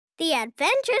The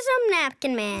Adventures of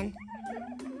Napkin Man.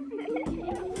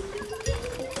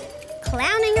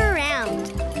 Clowning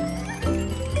around.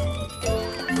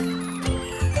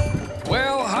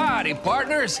 Well, howdy,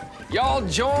 partners. Y'all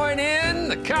join in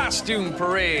the costume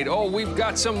parade. Oh, we've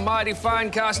got some mighty fine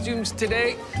costumes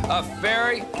today. A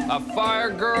fairy, a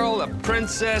fire girl, a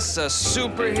princess, a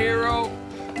superhero.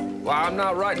 Well, I'm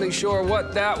not rightly sure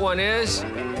what that one is.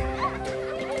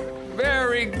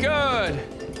 Very good.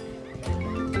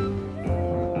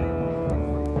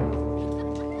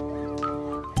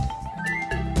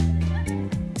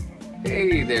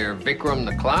 Hey there, Vikram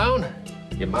the Clown.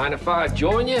 You mind if I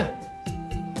join you?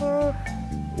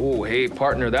 Oh, hey,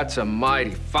 partner, that's a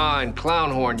mighty fine clown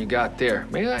horn you got there.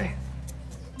 May I?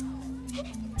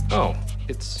 Oh,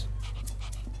 it's...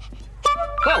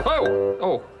 Oh,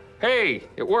 oh, hey,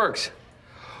 it works.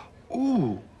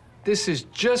 Ooh, this is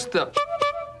just the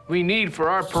we need for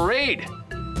our parade.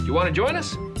 You want to join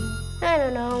us? I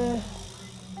don't know.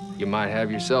 You might have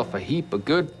yourself a heap of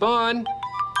good fun.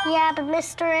 Yeah, but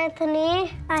Mr.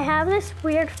 Anthony, I have this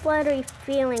weird fluttery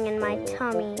feeling in my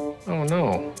tummy. Oh,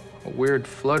 no. A weird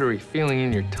fluttery feeling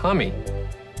in your tummy.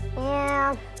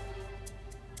 Yeah.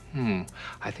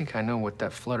 I think I know what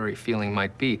that fluttery feeling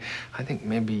might be. I think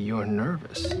maybe you're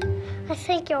nervous. I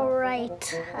think you're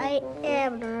right. I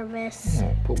am nervous.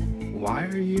 Oh, but why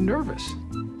are you nervous?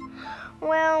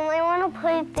 Well, I want to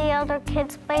play with the other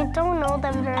kids, but I don't know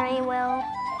them very well.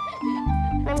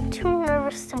 I'm too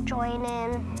nervous to join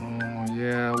in. Oh,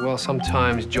 yeah. Well,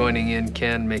 sometimes joining in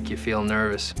can make you feel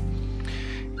nervous.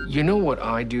 You know what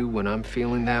I do when I'm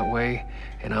feeling that way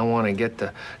and I want to get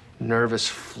the nervous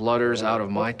flutters out of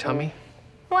my tummy?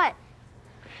 What?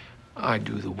 I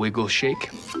do the wiggle shake.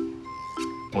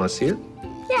 Want to see it?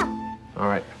 Yeah. All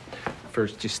right.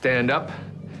 First, you stand up,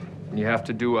 and you have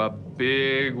to do a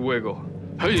big wiggle.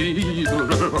 And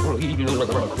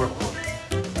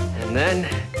then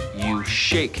you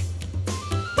shake.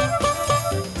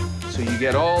 So you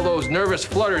get all those nervous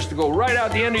flutters to go right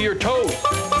out the end of your toes.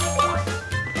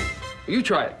 You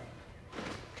try it.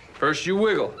 First, you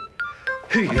wiggle.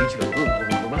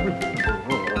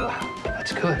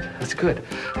 That's good, that's good.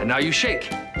 And now you shake.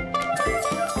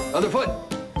 Other foot.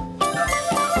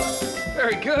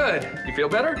 Very good. You feel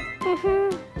better?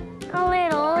 Mm-hmm. A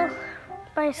little.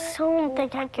 But I still don't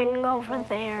think I can go over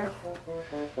there.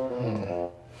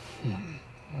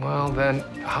 Well, then,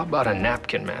 how about a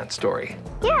Napkin Man story?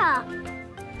 Yeah.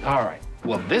 All right.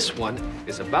 Well, this one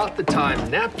is about the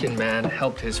time Napkin Man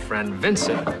helped his friend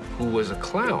Vincent, who was a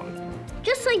clown.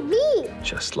 Just like me.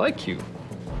 Just like you.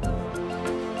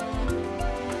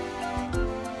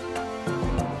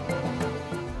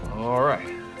 All right.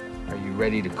 Are you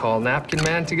ready to call Napkin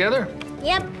Man together?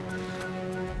 Yep.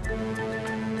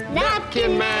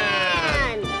 Napkin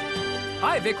Man!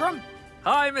 Hi, Vikram.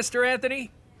 Hi, Mr.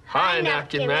 Anthony. Hi,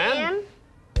 Napkin Man.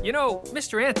 You know,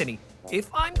 Mr. Anthony, if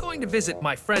I'm going to visit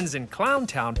my friends in Clown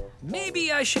Town,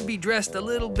 maybe I should be dressed a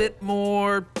little bit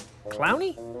more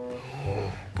clowny?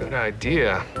 Oh, good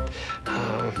idea.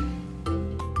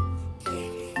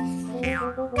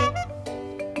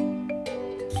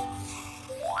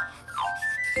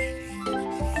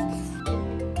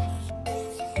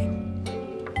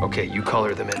 Okay, you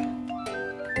color them in.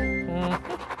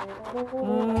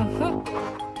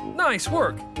 Nice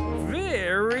work.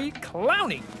 Very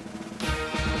clowny.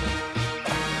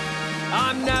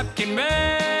 I'm Napkin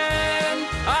Man.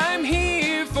 I'm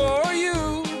here for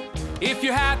you. If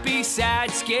you're happy,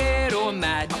 sad, scared, or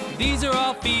mad, these are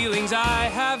all feelings I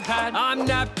have had. I'm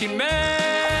Napkin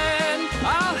Man.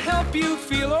 I'll help you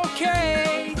feel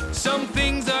okay. Some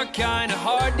things are kind of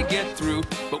hard to get through,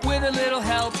 but with a little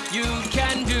help, you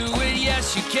can do it.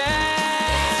 Yes, you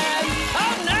can.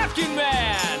 I'm Napkin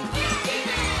Man.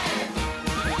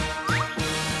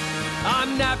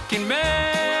 I'm Napkin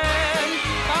Man.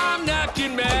 I'm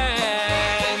Napkin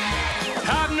Man.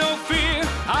 Have no fear.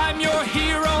 I'm your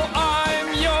hero.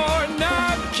 I'm your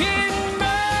Napkin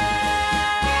Man.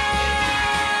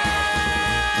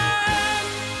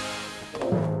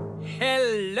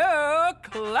 Hello,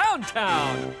 Clown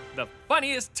Town, the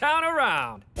funniest town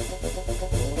around.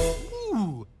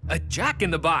 Ooh, a Jack in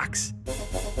the Box.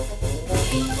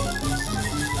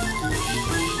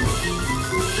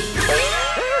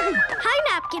 Hi,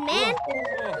 Napkin Man.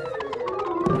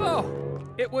 Oh,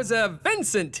 it was a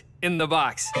Vincent in the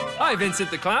box. Hi, Vincent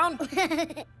the Clown.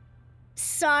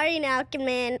 Sorry, Napkin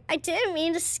Man. I didn't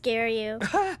mean to scare you.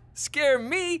 Scare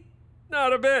me?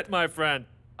 Not a bit, my friend.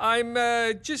 I'm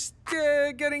just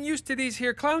getting used to these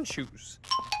here clown shoes.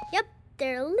 Yep,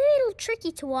 they're a little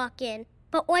tricky to walk in.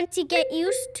 But once you get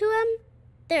used to them,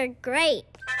 they're great.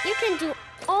 You can do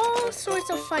all sorts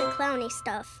of fun clowny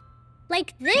stuff.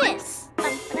 Like this.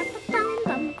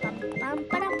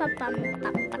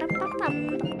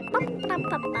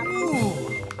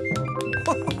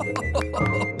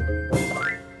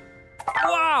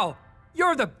 Wow!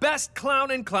 You're the best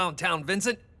clown in Clowntown,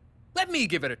 Vincent. Let me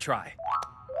give it a try.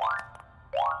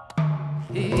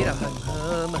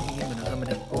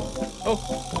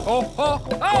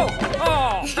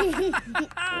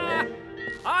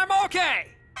 I'm okay.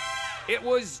 It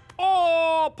was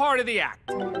all part of the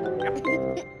act.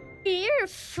 You're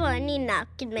funny,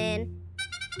 Napkin Man.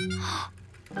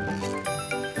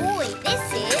 Boy,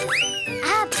 this is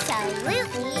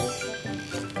absolutely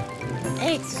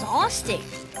Exhausting.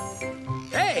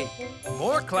 Hey,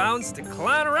 more clowns to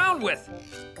clown around with.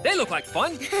 They look like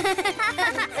fun.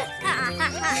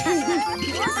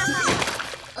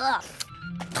 ugh.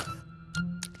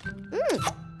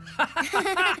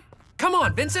 Come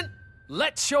on, Vincent.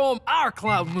 Let's show them our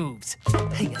clown moves.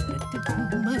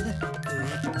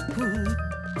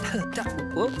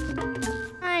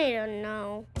 I don't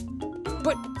know.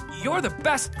 But you're the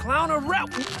best clown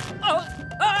around.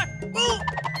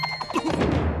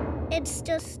 It's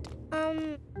just,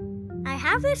 I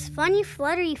have this funny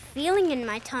fluttery feeling in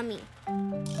my tummy.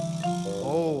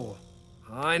 Oh,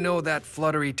 I know that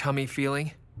fluttery tummy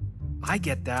feeling. I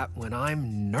get that when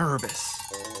I'm nervous.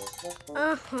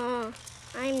 Uh-huh.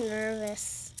 I'm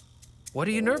nervous. What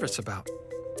are you nervous about?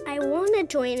 I want to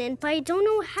join in, but I don't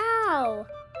know how.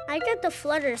 I get the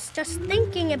flutters just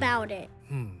thinking about it.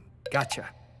 Gotcha.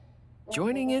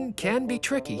 Joining in can be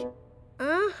tricky.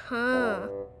 Uh-huh.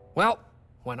 Well,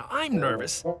 when I'm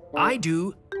nervous, I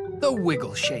do the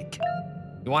wiggle shake.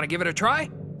 You want to give it a try?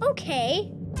 Okay.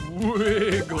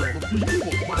 Wiggle.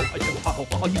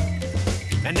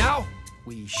 And now,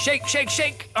 we shake, shake,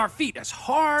 shake our feet as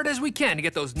hard as we can to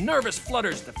get those nervous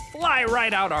flutters to fly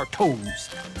right out our toes.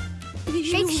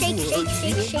 Shake, shake, shake,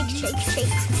 shake, shake, shake, shake.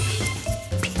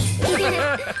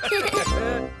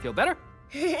 Feel better?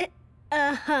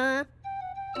 Uh-huh.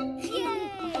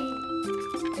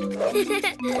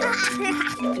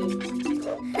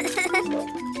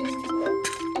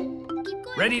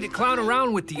 Ready to clown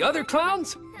around with the other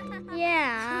clowns?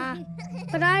 Yeah,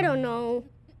 but I don't know.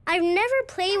 I've never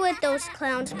played with those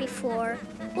clowns before.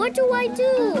 What do I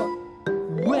do?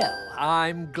 Well,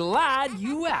 I'm glad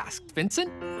you asked,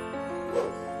 Vincent.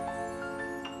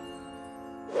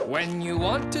 When you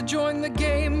want to join the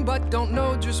game but don't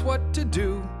know just what to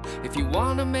do, if you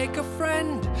want to make a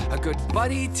friend, a good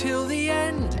buddy till the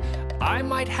end, I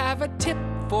might have a tip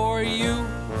for you.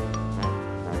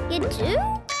 You do?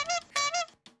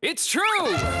 It's true!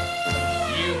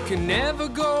 You can never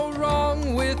go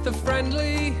wrong with a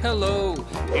friendly hello.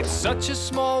 It's such a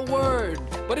small word,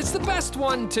 but it's the best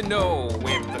one to know.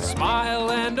 With a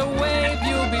smile and a wave,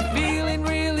 you'll be feeling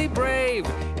really brave.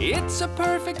 It's a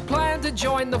perfect plan to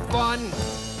join the fun.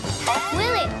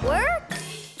 Will it work?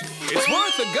 It's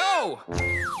worth a go!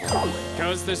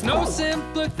 'Cause there's no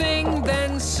simpler thing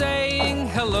than saying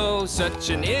hello. Such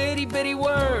an itty-bitty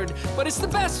word, but it's the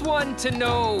best one to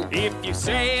know. If you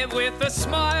say it with a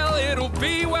smile, it'll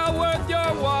be well worth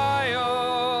your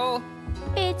while.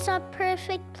 It's a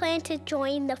perfect plan to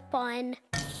join the fun.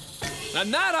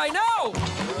 And that I know!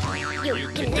 You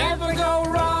can never go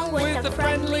wrong with a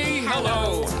friendly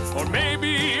hello. Or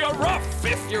maybe a ruff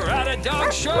if you're at a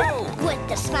dog show.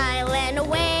 With a smile and a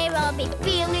wave, I'll be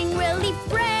feeling really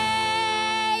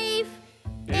brave.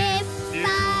 If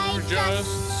I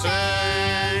just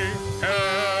say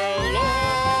hello.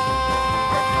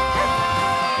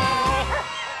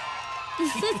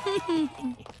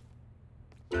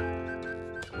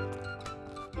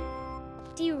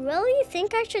 Do you really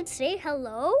think I should say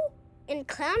hello and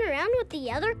clown around with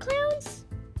the other clowns?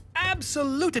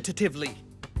 Absolutatively.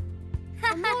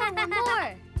 One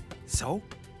more. So?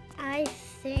 I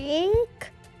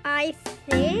think I'm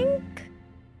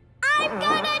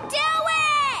gonna do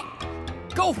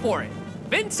it! Go for it!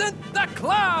 Vincent the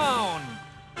Clown!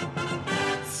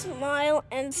 Smile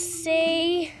and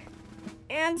say.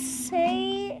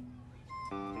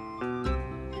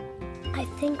 I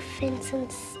think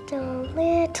Vincent's still a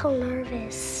little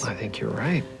nervous. I think you're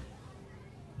right.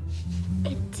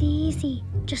 It's easy.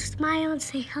 Just smile and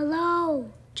say hello.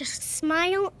 Just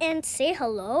smile and say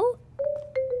hello.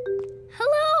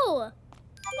 Hello!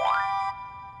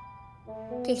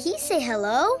 Did he say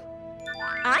hello?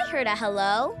 I heard a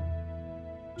hello.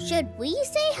 Should we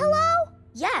say hello?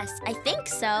 Yes, I think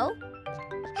so.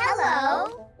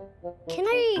 Hello. Can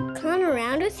I clown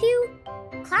around with you?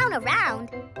 Clown around?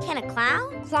 Can a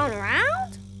clown? Clown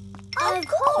around? Of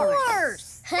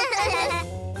course!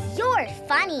 You're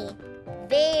funny.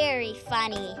 Very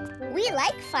funny. We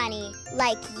like funny,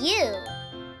 like you.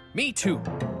 Me too.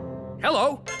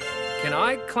 Hello. Can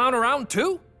I clown around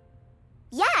too?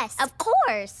 Yes, of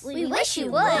course. We wish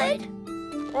you would.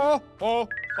 Oh, oh,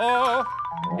 oh.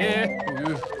 Yeah.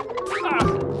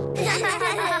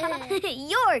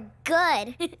 You're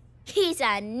good. He's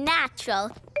a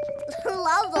natural.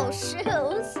 Love those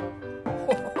shoes.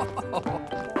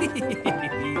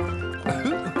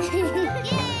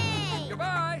 Yay!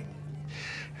 Goodbye.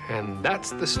 And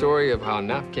that's the story of how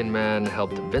Napkin Man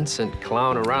helped Vincent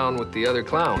clown around with the other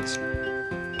clowns.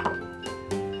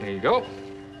 There you go.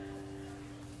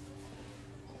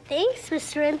 Thanks,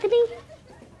 Mr. Anthony.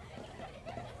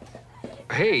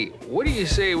 Hey, what do you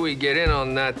say we get in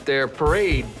on that there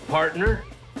parade, partner?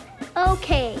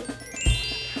 Okay.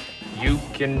 You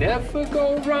can never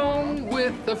go wrong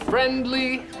with a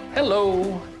friendly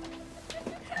hello.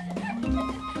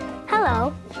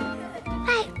 Hello.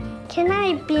 Hi. Can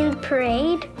I be in the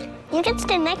parade? You can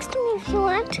stand next to me if you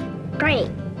want.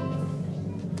 Great.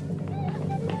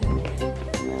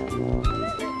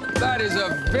 That is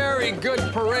a very good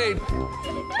parade.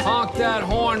 Honk that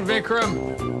horn, Vikram.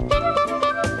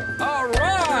 All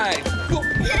right.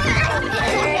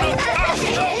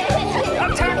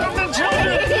 Attack of the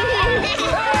giant!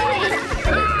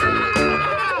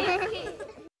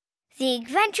 The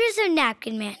Adventures of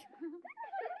Napkin Man.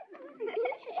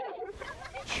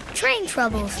 Train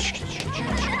troubles.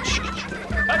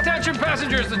 Attention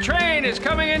passengers, the train is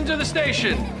coming into the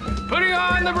station. Putting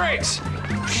on the brakes.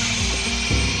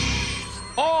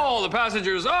 All the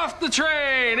passengers off the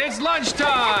train. It's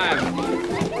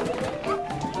lunchtime.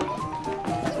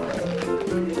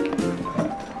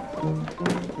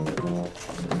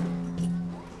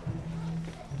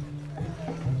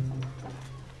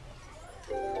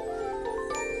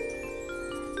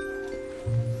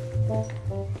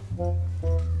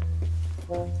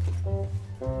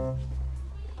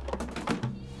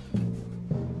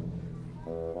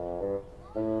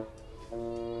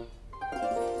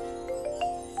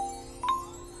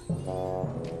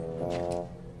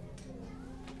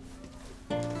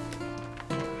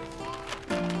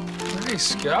 Hey,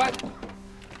 Scott.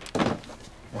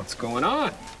 What's going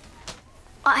on?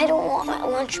 I don't want my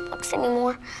lunchbox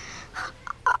anymore.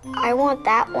 I want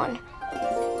that one.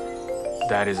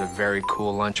 That is a very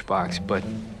cool lunchbox, but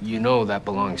you know that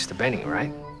belongs to Benny,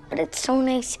 right? But it's so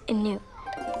nice and new.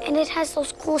 And it has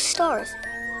those cool stars.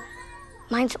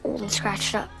 Mine's old and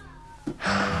scratched up.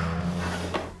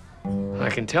 I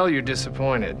can tell you're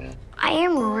disappointed. I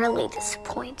am really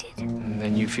disappointed. And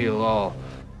then you feel all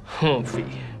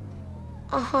humphy.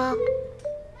 Uh-huh.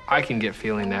 I can get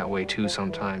feeling that way too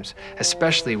sometimes,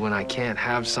 especially when I can't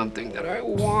have something that I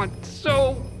want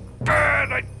so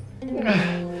bad.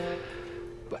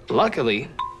 But luckily,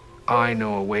 I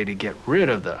know a way to get rid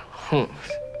of the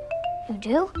humps. You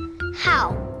do?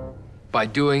 How? By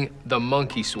doing the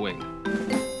monkey swing.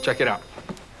 Check it out.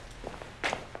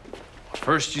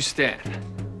 First you stand,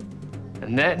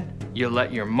 and then you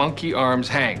let your monkey arms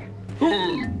hang.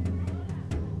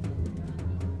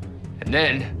 And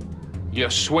then you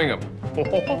swing them.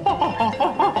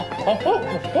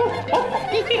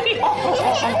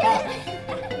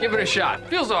 Give it a shot.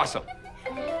 Feels awesome.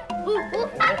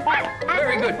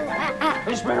 Very good.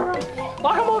 Spin around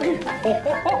like a monkey.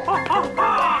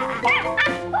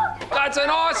 That's an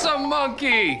awesome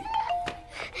monkey.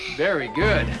 Very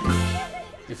good.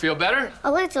 You feel better?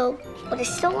 A little, but I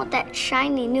still want that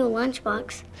shiny new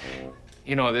lunchbox.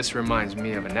 You know, this reminds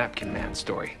me of a Napkin Man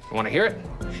story. You want to hear it?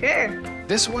 Sure.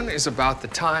 This one is about the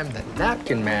time that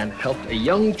Napkin Man helped a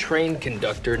young train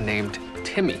conductor named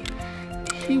Timmy.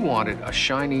 He wanted a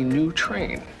shiny new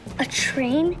train. A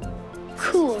train?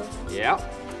 Cool. Yeah.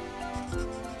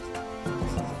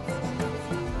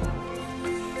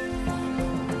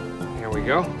 Here we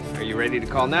go. Are you ready to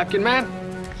call Napkin Man?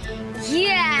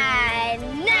 Yeah,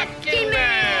 Napkin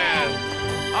Man!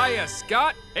 Hiya,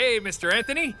 Scott. Hey, Mr.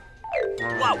 Anthony.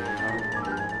 Whoa.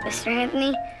 Mr.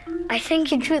 Anthony, I think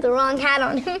you drew the wrong hat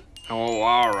on him. Oh,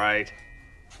 all right.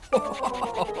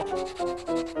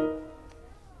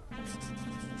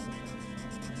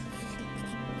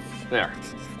 There.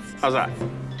 How's that?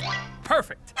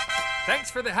 Perfect.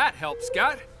 Thanks for the hat help,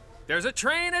 Scott. There's a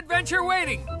train adventure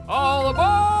waiting. All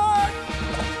aboard!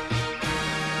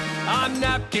 I'm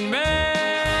Napkin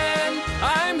Man.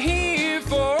 I'm here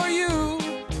for you.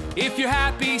 If you're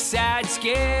happy, sad,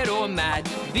 scared, or mad,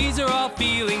 these are all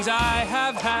feelings I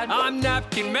have had. I'm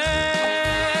Napkin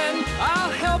Man.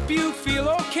 I'll help you feel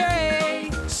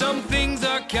okay. Some things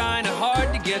are kind of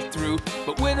hard to get through,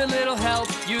 but with a little help,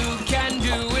 you can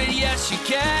do it. Yes, you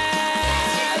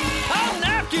can. I'm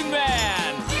Napkin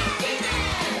Man.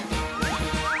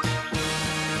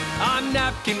 I'm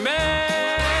Napkin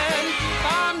Man.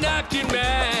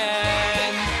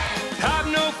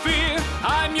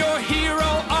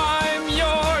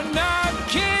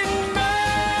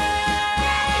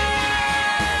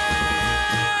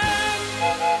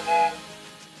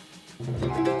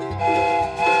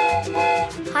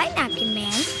 Hi, Napkin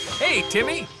Man. Hey,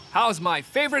 Timmy. How's my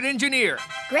favorite engineer?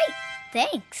 Great,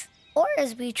 thanks. Or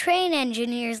as we train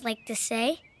engineers like to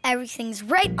say, everything's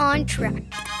right on track.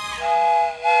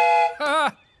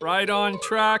 Ha! Right on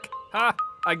track. Ha!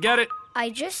 I get it. I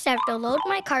just have to load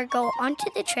my cargo onto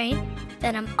the train,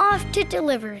 then I'm off to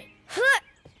deliver it.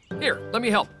 Here, let me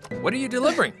help. What are you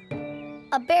delivering?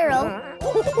 A barrel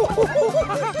of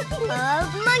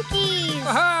monkeys.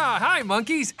 Aha! Hi,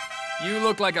 monkeys. You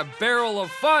look like a barrel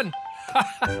of fun.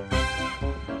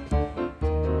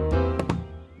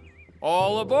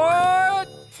 All aboard!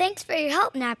 Thanks for your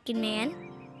help, Napkin Man.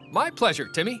 My pleasure,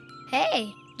 Timmy.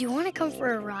 Hey, do you want to come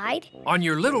for a ride? On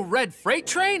your little red freight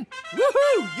train?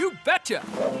 Woohoo! You betcha!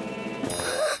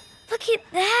 Look at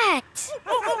that!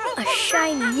 A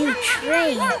shiny new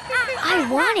train. I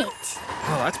want it.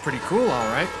 Oh, that's pretty cool,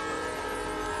 all right.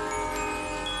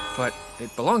 But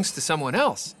it belongs to someone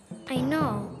else. I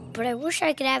know, but I wish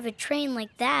I could have a train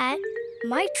like that.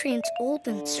 My train's old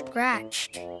and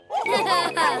scratched.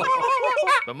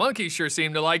 The monkeys sure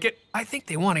seem to like it. I think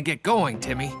they want to get going,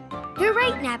 Timmy. You're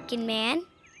right, Napkin Man.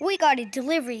 We got a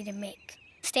delivery to make.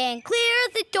 Stand clear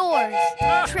of the doors.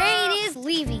 The train is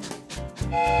leaving.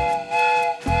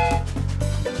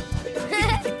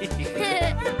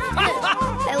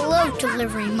 I love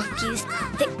delivery monkeys.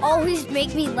 They always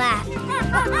make me laugh.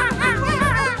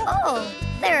 Oh,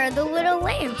 there are the little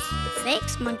lambs.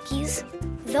 Thanks, monkeys.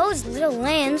 Those little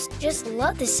lambs just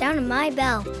love the sound of my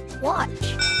bell.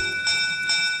 Watch.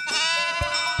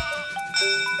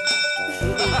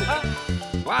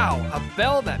 Wow, a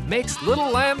bell that makes little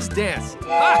lambs dance.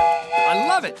 Ah, I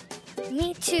love it.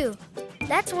 Me too.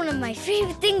 That's one of my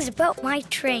favorite things about my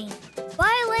train.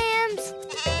 Bye, lambs.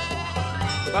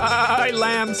 Bye,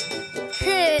 lambs.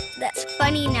 That's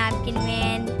funny, Napkin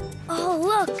Man. Oh,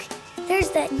 look. There's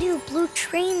that new blue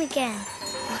train again.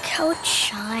 Look how it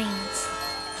shines.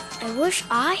 I wish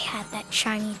I had that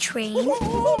shiny train.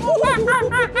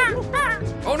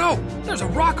 Oh no, there's a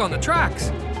rock on the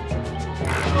tracks.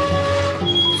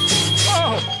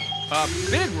 Whoa, a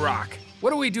big rock.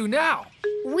 What do we do now?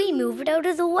 We move it out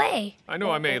of the way. I know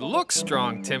I may look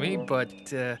strong, Timmy, but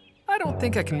I don't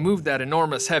think I can move that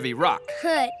enormous heavy rock.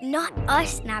 Not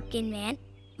us, Napkin Man.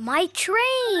 My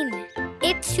train.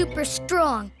 It's super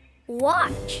strong.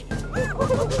 Watch.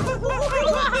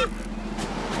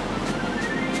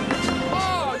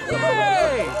 Oh,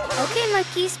 yay! Okay,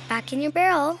 monkeys, back in your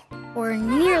barrel. We're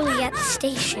nearly at the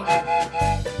station.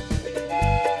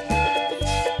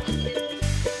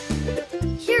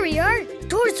 Here we are.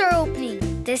 Doors are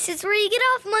opening. This is where you get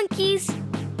off, monkeys.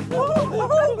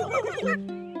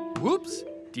 Whoops.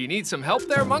 Do you need some help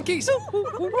there, monkeys?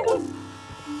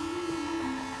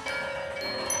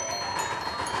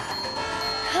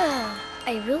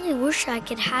 I really wish I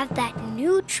could have that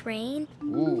new train.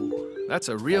 Ooh, that's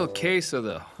a real case of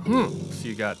the humps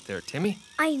you got there, Timmy.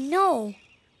 I know.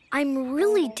 I'm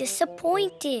really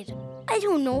disappointed. I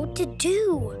don't know what to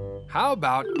do. How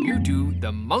about you do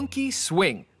the monkey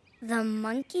swing? The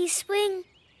monkey swing?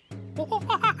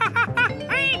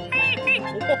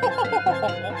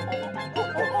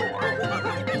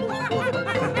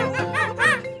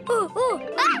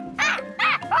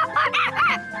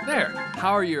 There,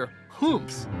 how are your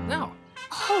humps now?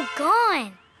 Oh,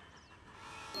 gone.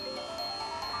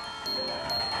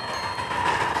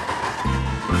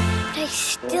 But I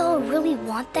still really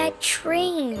want that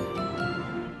train.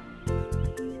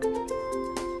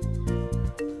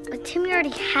 But Timmy already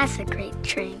has a great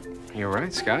train. You're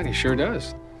right, Scott, he sure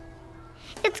does.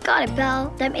 It's got a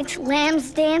bell that makes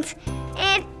lambs dance,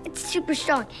 and it's super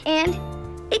strong, and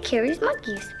it carries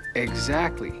monkeys.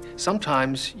 Exactly.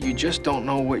 Sometimes you just don't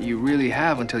know what you really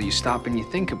have until you stop and you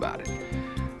think about it.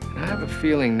 And I have a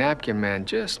feeling Napkin Man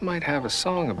just might have a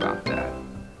song about that.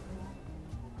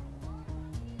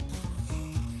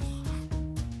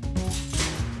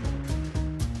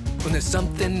 When there's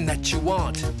something that you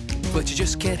want, but you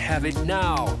just can't have it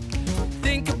now.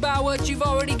 Think about what you've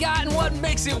already got and what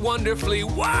makes it wonderfully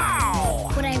wow!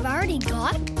 What I've already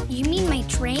got? You mean my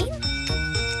train?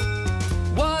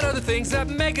 What are the things that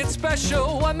make it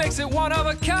special? What makes it one of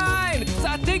a kind?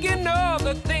 Start thinking of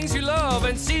the things you love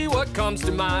and see what comes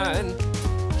to mind.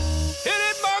 Hit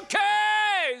it,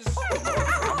 monkeys!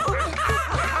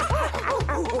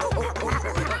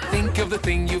 Think of the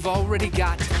thing you've already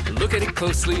got. Look at it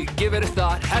closely, give it a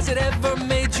thought. Has it ever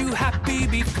made you happy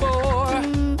before?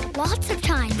 Lots of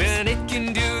times. Then it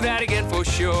can do that again for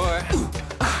sure.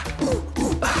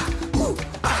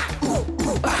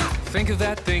 Think of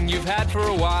that thing you've had for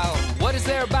a while. What is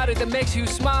there about it that makes you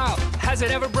smile? Has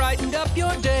it ever brightened up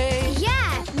your day?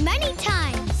 Yeah, many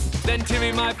times. Then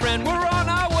Timmy, my friend, we're on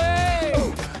our way.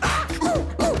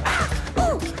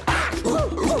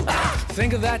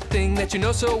 Think of that thing that you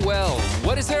know so well.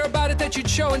 What is there about it that you'd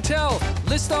show and tell?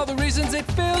 List all the reasons it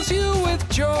fills you with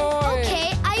joy.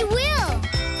 Okay, I will.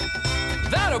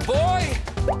 That a boy.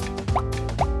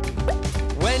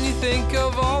 When you think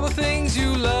of all the things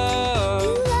you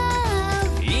love,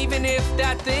 even if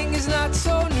that thing is not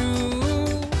so new,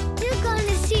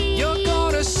 You're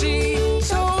gonna see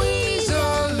so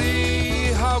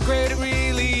easily how great it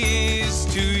really is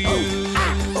to you.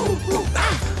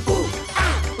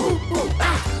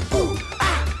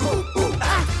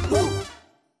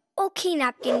 Okay,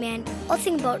 Napkin Man, I'll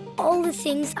think about all the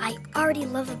things I already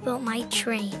love about my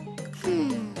train.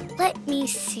 Let me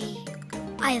see.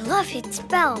 I love its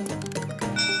bell.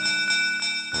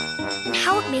 And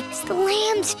how it makes the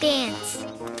lambs dance.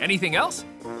 Anything else?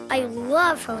 I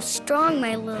love how strong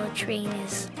my little train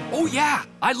is. Oh, yeah,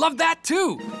 I love that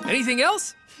too. Anything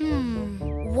else?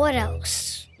 What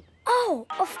else? Oh,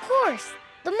 of course,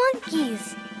 the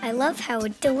monkeys. I love how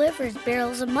it delivers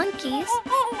barrels of monkeys.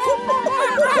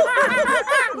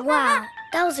 Wow,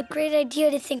 that was a great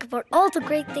idea to think about all the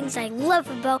great things I love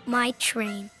about my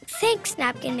train. Thanks,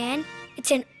 Napkin Man.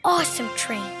 It's an awesome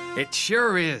train. It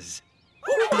sure is.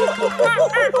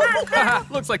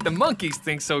 Looks like the monkeys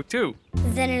think so too.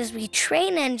 Then as we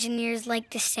train engineers like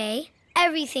to say,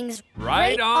 everything's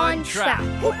Right on track.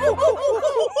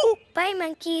 Bye,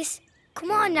 monkeys.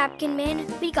 Come on, Napkin Man.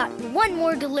 We got one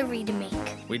more delivery to make.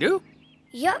 We do?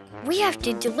 Yup, we have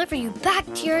to deliver you back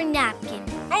to your napkin.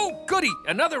 Oh, goody!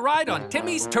 Another ride on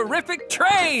Timmy's terrific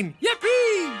train!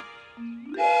 Yippee!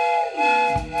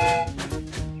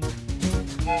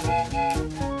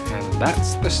 And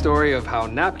that's the story of how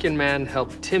Napkin Man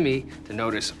helped Timmy to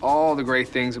notice all the great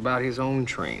things about his own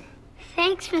train.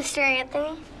 Thanks, Mr.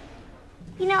 Anthony.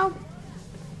 You know,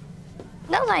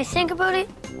 now that I think about it,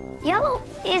 yellow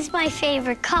is my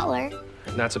favorite color.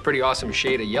 And that's a pretty awesome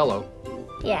shade of yellow.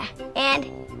 Yeah, and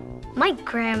my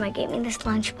grandma gave me this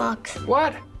lunchbox.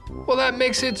 What? Well, that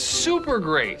makes it super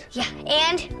great. Yeah,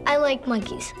 and I like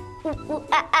monkeys. You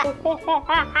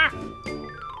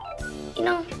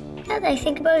know, now that I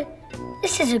think about it,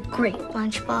 this is a great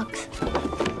lunchbox.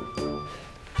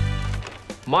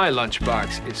 My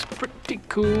lunchbox is pretty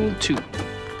cool, too.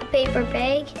 A paper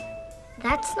bag?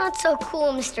 That's not so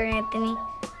cool, Mr. Anthony.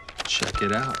 Check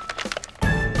it out.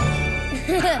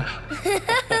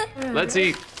 Let's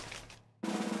eat.